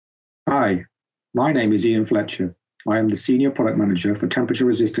Hi, my name is Ian Fletcher. I am the Senior Product Manager for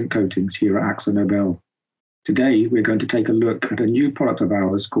Temperature-Resistant Coatings here at AkzoNobel. Today, we're going to take a look at a new product of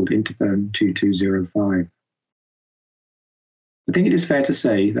ours called Intertherm 2205. I think it is fair to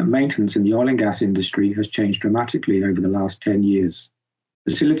say that maintenance in the oil and gas industry has changed dramatically over the last 10 years.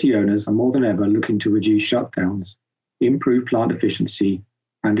 Facility owners are more than ever looking to reduce shutdowns, improve plant efficiency,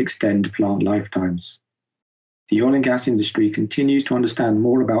 and extend plant lifetimes. The oil and gas industry continues to understand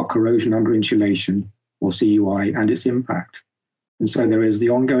more about corrosion under insulation, or CUI, and its impact. And so there is the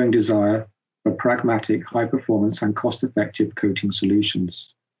ongoing desire for pragmatic, high-performance, and cost-effective coating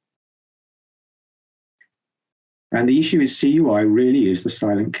solutions. And the issue is CUI really is the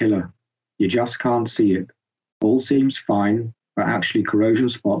silent killer. You just can't see it. All seems fine, but actually corrosion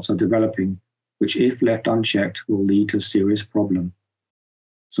spots are developing, which if left unchecked will lead to a serious problem.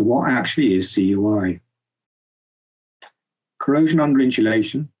 So what actually is CUI? Corrosion under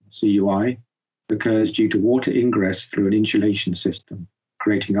insulation, CUI, occurs due to water ingress through an insulation system,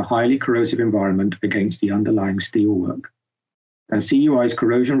 creating a highly corrosive environment against the underlying steelwork. And CUI's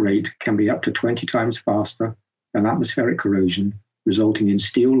corrosion rate can be up to 20 times faster than atmospheric corrosion, resulting in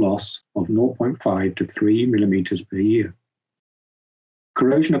steel loss of 0.5 to 3 millimeters per year.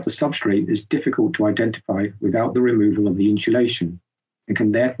 Corrosion of the substrate is difficult to identify without the removal of the insulation and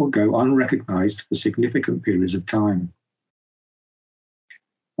can therefore go unrecognized for significant periods of time.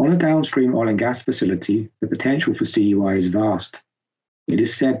 On a downstream oil and gas facility, the potential for CUI is vast. It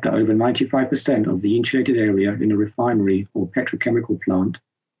is said that over 95% of the insulated area in a refinery or petrochemical plant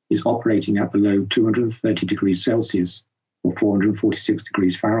is operating at below 230 degrees Celsius or 446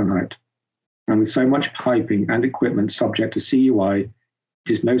 degrees Fahrenheit. And with so much piping and equipment subject to CUI,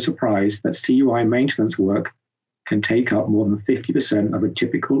 it is no surprise that CUI maintenance work can take up more than 50% of a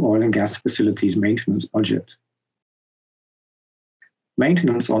typical oil and gas facility's maintenance budget.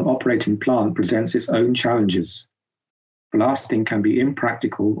 Maintenance on operating plant presents its own challenges. Blasting can be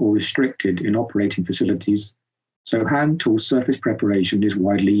impractical or restricted in operating facilities, so hand tool surface preparation is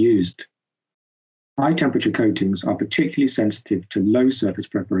widely used. High temperature coatings are particularly sensitive to low surface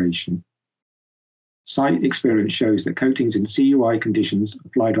preparation. Site experience shows that coatings in CUI conditions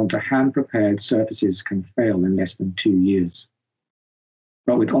applied onto hand-prepared surfaces can fail in less than 2 years.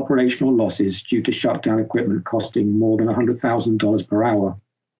 But with operational losses due to shutdown equipment costing more than $100,000 per hour,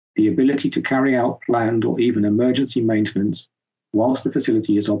 the ability to carry out planned or even emergency maintenance whilst the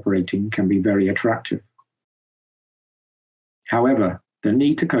facility is operating can be very attractive. However, the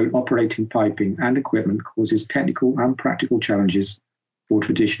need to coat operating piping and equipment causes technical and practical challenges for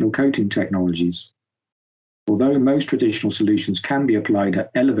traditional coating technologies. Although most traditional solutions can be applied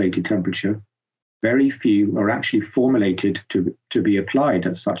at elevated temperature, very few are actually formulated to be applied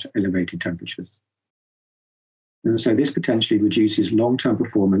at such elevated temperatures. And so this potentially reduces long-term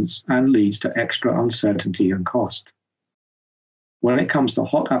performance and leads to extra uncertainty and cost. When it comes to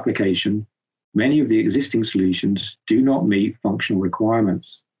hot application, many of the existing solutions do not meet functional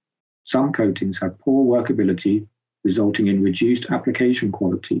requirements. Some coatings have poor workability, resulting in reduced application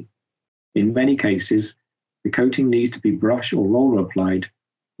quality. In many cases, the coating needs to be brush or roller applied,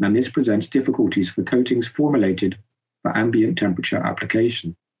 and this presents difficulties for coatings formulated for ambient temperature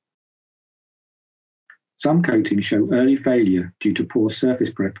application. Some coatings show early failure due to poor surface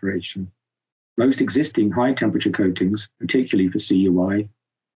preparation. Most existing high-temperature coatings, particularly for CUI,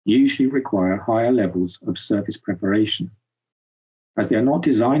 usually require higher levels of surface preparation. As they are not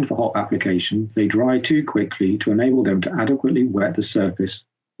designed for hot application, they dry too quickly to enable them to adequately wet the surface,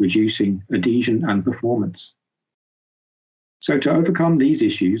 reducing adhesion and performance. So to overcome these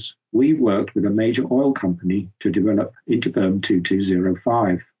issues, we worked with a major oil company to develop Intertherm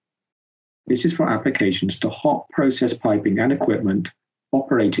 2205. This is for applications to hot process piping and equipment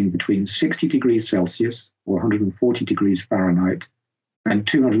operating between 60 degrees Celsius or 140 degrees Fahrenheit and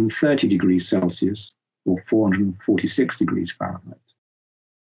 230 degrees Celsius or 446 degrees Fahrenheit.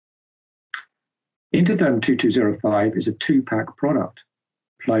 Intertherm 2205 is a 2-pack product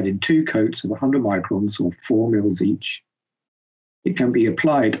applied in 2 coats of 100 microns or 4 mils each. It can be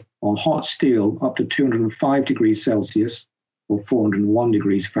applied on hot steel up to 205 degrees Celsius or 401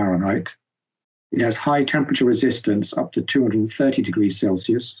 degrees Fahrenheit. It has high temperature resistance up to 230 degrees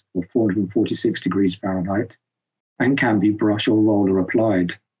Celsius or 446 degrees Fahrenheit and can be brush or roller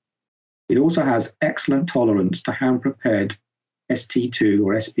applied. It also has excellent tolerance to hand-prepared ST2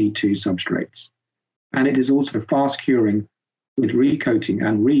 or SP2 substrates. And it is also fast curing with recoating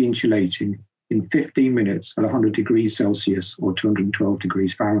and re-insulating in 15 minutes at 100 degrees Celsius or 212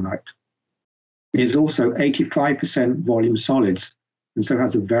 degrees Fahrenheit. It is also 85% volume solids and so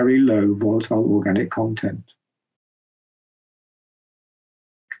has a very low volatile organic content.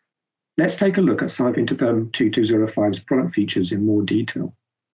 Let's take a look at some of Intertherm 2205's product features in more detail.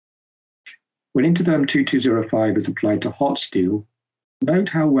 When Intertherm 2205 is applied to hot steel, note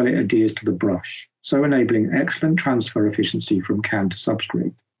how well it adheres to the brush, so enabling excellent transfer efficiency from can to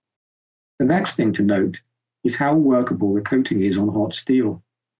substrate. The next thing to note is how workable the coating is on hot steel.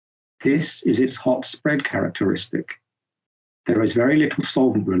 This is its hot spread characteristic. There is very little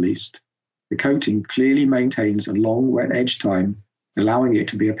solvent released. The coating clearly maintains a long wet edge time, allowing it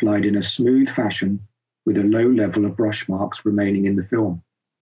to be applied in a smooth fashion with a low level of brush marks remaining in the film.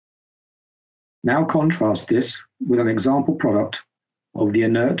 Now contrast this with an example product of the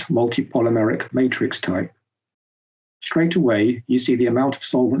inert multipolymeric matrix type. Straight away, you see the amount of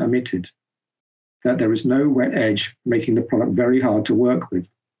solvent emitted, that there is no wet edge, making the product very hard to work with,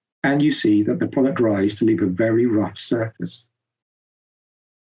 and you see that the product dries to leave a very rough surface.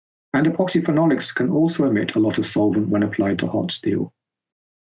 And epoxy phenolics can also emit a lot of solvent when applied to hot steel.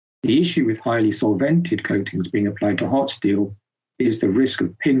 The issue with highly solvented coatings being applied to hot steel is the risk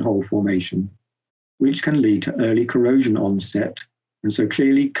of pinhole formation, which can lead to early corrosion onset, and so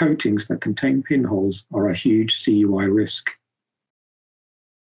clearly coatings that contain pinholes are a huge CUI risk.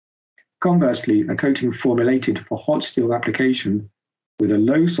 Conversely, a coating formulated for hot steel application with a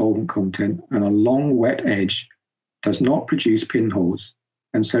low solvent content and a long wet edge does not produce pinholes,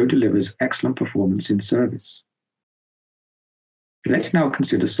 and so delivers excellent performance in service. Let's now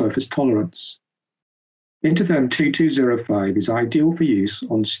consider surface tolerance. Intertherm 2205 is ideal for use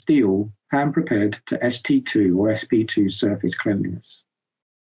on steel hand-prepared to ST2 or SP2 surface cleanliness.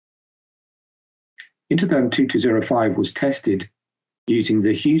 Intertherm 2205 was tested using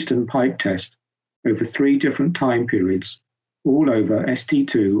the Houston pipe test over 3 different time periods, all over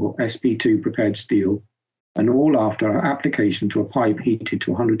ST2 or SP2 prepared steel, and all after our application to a pipe heated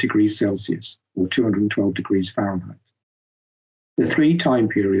to 100 degrees Celsius or 212 degrees Fahrenheit. The 3 time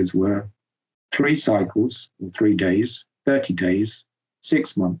periods were 3 cycles, or 3 days, 30 days,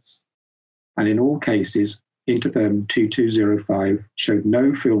 6 months, and in all cases, Intertherm 2205 showed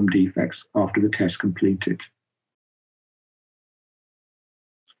no film defects after the test completed.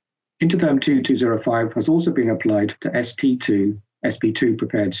 Intertherm 2205 has also been applied to ST2, SP2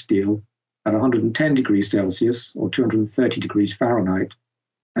 prepared steel at 110 degrees Celsius or 230 degrees Fahrenheit,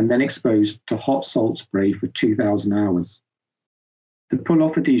 and then exposed to hot salt spray for 2,000 hours. The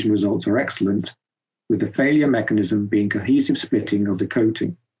pull-off adhesion results are excellent, with the failure mechanism being cohesive splitting of the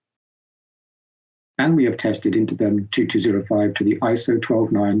coating. And we have tested Intertherm 2205 to the ISO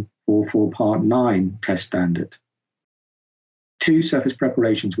 12944 Part 9 test standard. 2 surface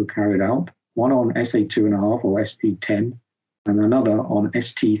preparations were carried out, one on SA2.5 or SP10, and another on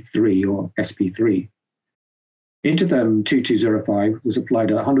ST3 or SP3. Intertherm 2205 was applied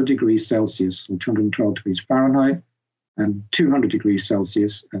at 100 degrees Celsius or 212 degrees Fahrenheit, and 200 degrees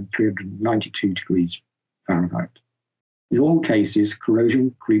Celsius and 392 degrees Fahrenheit. In all cases,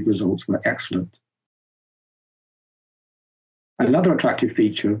 corrosion creep results were excellent. Another attractive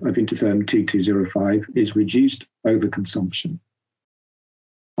feature of Intertherm 2205 is reduced overconsumption.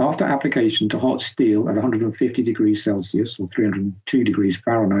 After application to hot steel at 150 degrees Celsius or 302 degrees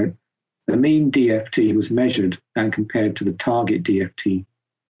Fahrenheit, the mean DFT was measured and compared to the target DFT,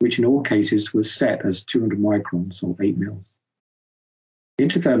 which in all cases was set as 200 microns or 8 mils.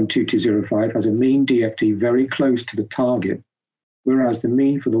 Intertherm 2205 has a mean DFT very close to the target, whereas the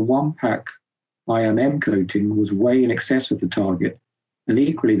mean for the 1-pack IMM coating was way in excess of the target, and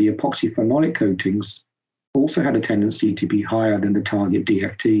equally the epoxy phenolic coatings also had a tendency to be higher than the target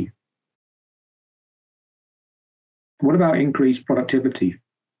DFT. What about increased productivity?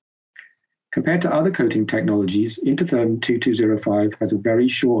 Compared to other coating technologies, Intertherm 2205 has a very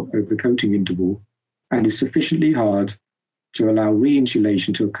short overcoating interval and is sufficiently hard to allow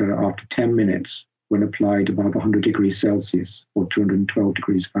re-insulation to occur after 10 minutes when applied above 100 degrees Celsius or 212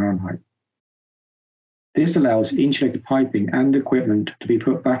 degrees Fahrenheit. This allows insulated piping and equipment to be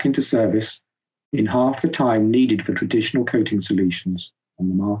put back into service in half the time needed for traditional coating solutions on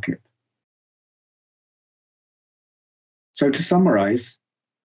the market. So to summarize,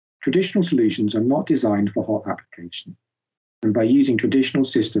 traditional solutions are not designed for hot application, and by using traditional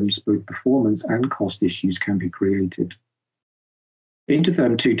systems, both performance and cost issues can be created.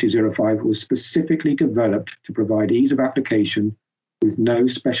 Intertherm 2205 was specifically developed to provide ease of application with no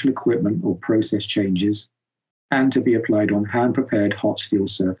special equipment or process changes, and to be applied on hand-prepared hot steel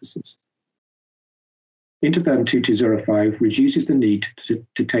surfaces. Intertherm 2205 reduces the need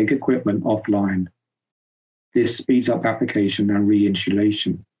to take equipment offline. This speeds up application and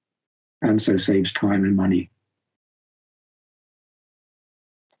re-insulation, and so saves time and money.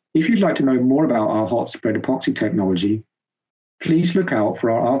 If you'd like to know more about our hot spread epoxy technology, Please look out for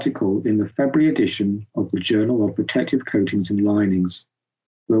our article in the February edition of the Journal of Protective Coatings and Linings,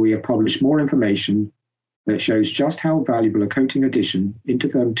 where we have published more information that shows just how valuable a coating addition,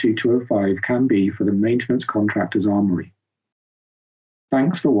 Intertherm 2205, can be for the maintenance contractor's armoury.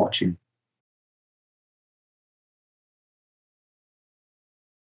 Thanks for watching.